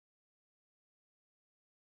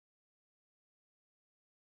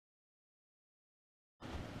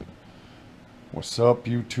What's up,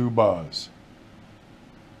 YouTube Buzz?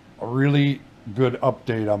 A really good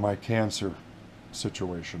update on my cancer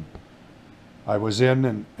situation. I was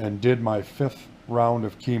in and did my 5th round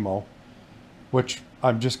of chemo, which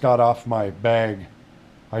I just got off my bag.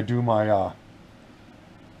 I do my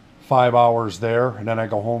 5 hours there, and then I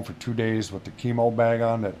go home for 2 days with the chemo bag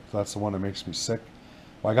on. That's the one that makes me sick.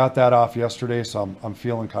 Well, I got that off yesterday, so I'm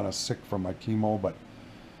feeling kind of sick from my chemo, but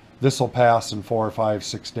this will pass in 4 or 5,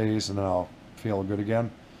 6 days, and then I'll feel good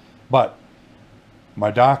again. But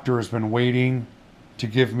my doctor has been waiting to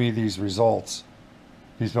give me these results.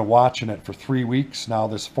 He's been watching it for 3 weeks. Now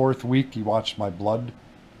this 4th week, he watched my blood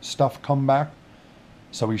stuff come back.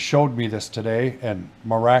 So he showed me this today, and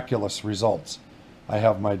miraculous results. I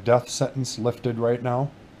have my death sentence lifted right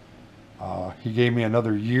now. He gave me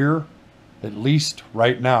another year, at least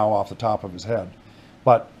right now off the top of his head.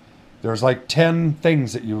 But there's like 10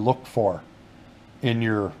 things that you look for in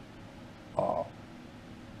your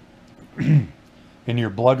in your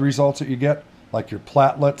blood results that you get, like your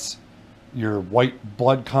platelets, your white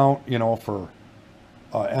blood count, for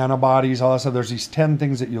antibodies, all that stuff. There's these 10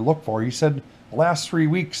 things that you look for. He said the last 3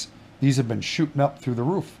 weeks, these have been shooting up through the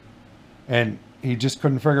roof. And he just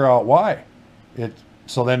couldn't figure out why.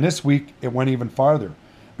 So then this week, it went even farther.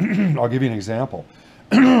 I'll give you an example.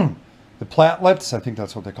 The platelets, I think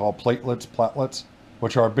that's what they call platelets,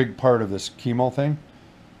 which are a big part of this chemo thing.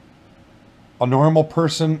 A normal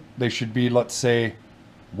person, they should be, let's say,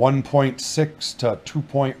 1.6 to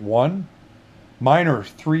 2.1. Mine are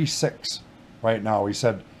 3.6 right now, he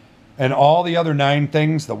said. And all the other 9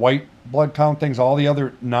 things, the white blood count things, all the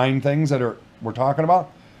other 9 things that we're talking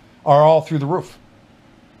about are all through the roof.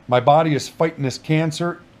 My body is fighting this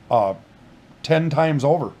cancer 10 times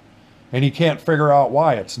over. And he can't figure out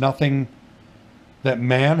why. It's nothing that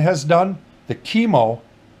man has done. The chemo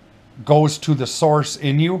goes to the source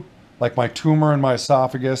in you, like my tumor in my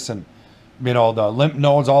esophagus and, the lymph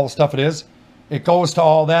nodes, all the stuff it is. It goes to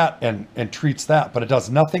all that and treats that, but it does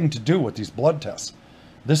nothing to do with these blood tests.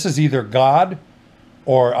 This is either God,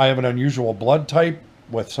 or I have an unusual blood type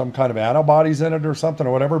with some kind of antibodies in it or something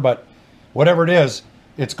or whatever, but whatever it is,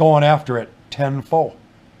 it's going after it tenfold.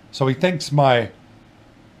 So he thinks my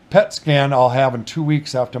PET scan I'll have in 2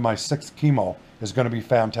 weeks after my 6th chemo is going to be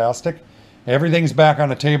fantastic. Everything's back on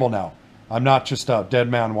the table now. I'm not just a dead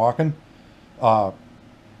man walking.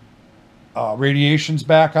 Radiation's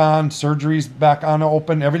back on, surgery's back on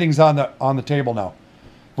open. Everything's on the table now.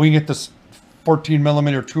 If we can get this 14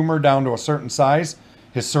 millimeter tumor down to a certain size,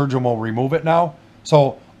 his surgeon will remove it now.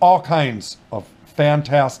 So all kinds of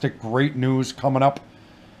fantastic, great news coming up.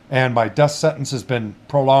 And my death sentence has been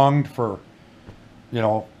prolonged for,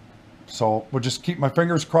 so we'll just keep my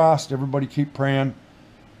fingers crossed. Everybody keep praying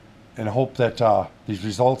and hope that these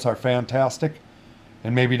results are fantastic.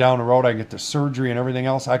 And maybe down the road I get the surgery and everything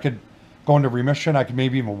else. I could go into remission. I could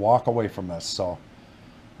maybe even walk away from this. So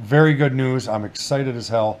very good news. I'm excited as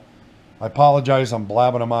hell. I apologize. I'm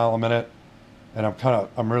blabbing a mile a minute. And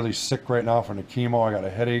I'm really sick right now from the chemo. I got a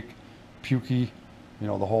headache, pukey, the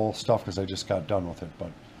whole stuff because I just got done with it.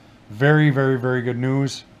 But very, very, very good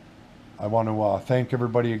news. I want to thank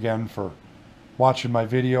everybody again for watching my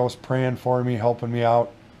videos, praying for me, helping me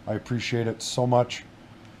out. I appreciate it so much.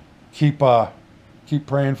 Keep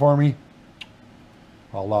praying for me.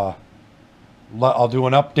 I'll do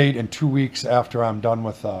an update in 2 weeks after I'm done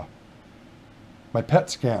with my PET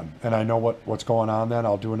scan, and I know what's going on then.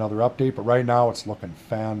 I'll do another update, but right now it's looking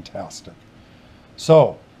fantastic.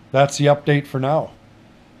 So that's the update for now.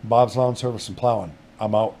 Bob's Lawn Service and Plowing.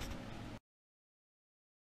 I'm out.